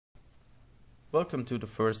Welcome to the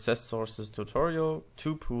first CEST-sources tutorial,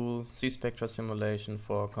 two-pool Z-spectra simulation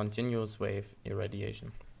for continuous wave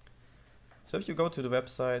irradiation. So if you go to the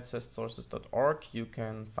website CEST-sources.org, you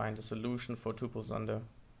can find a solution for two pools under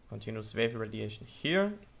continuous wave irradiation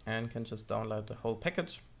here, and can just download the whole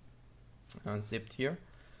package zipped here.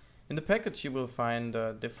 In the package you will find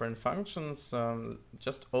different functions.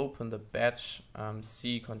 Just open the batch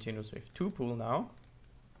C continuous wave two-pool now,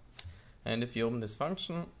 and if you open this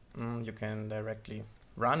function, you can directly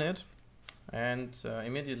run it, and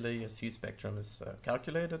immediately a Z-spectrum is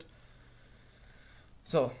calculated.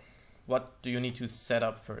 So what do you need to set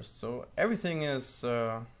up first? So everything is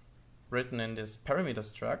written in this parameter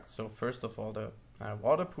struct. So first of all, the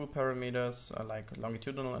water pool parameters like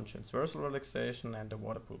longitudinal and transversal relaxation, and the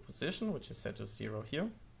water pool position, which is set to 0 here.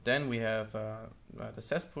 Then we have the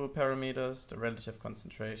CEST pool parameters, the relative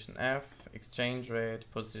concentration F, exchange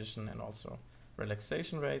rate, position, and also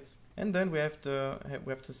relaxation rates. And then we have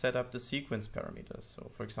to set up the sequence parameters. So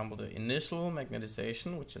for example, the initial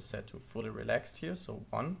magnetization, which is set to fully relaxed here, so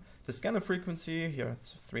 1. The scanner frequency here,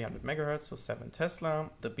 it's 300 megahertz, so 7 Tesla.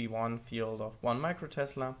 The B1 field of 1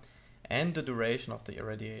 microtesla, and the duration of the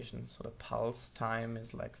irradiation. So the pulse time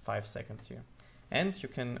is like 5 seconds here. And you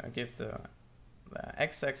can give the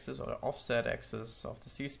x-axis or the offset axis of the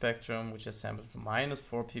Z-spectrum, which is sampled from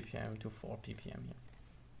 -4 ppm to 4 ppm here.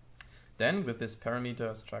 Then with this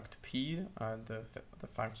parameter struct P, the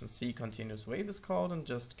function C continuous wave is called, and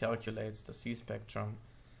just calculates the Z-spectrum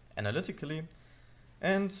analytically.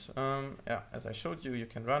 And as I showed you, you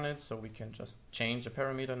can run it. So we can just change the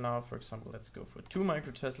parameter now. For example, let's go for 2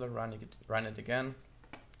 microtesla, run it again.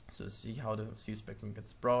 So see how the Z-spectrum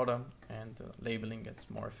gets broader and the labeling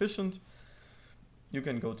gets more efficient. You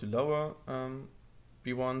can go to lower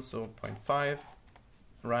B1, so 0.5.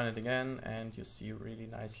 Run it again, and you see really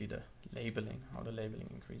nicely the labeling, how the labeling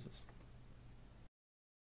increases.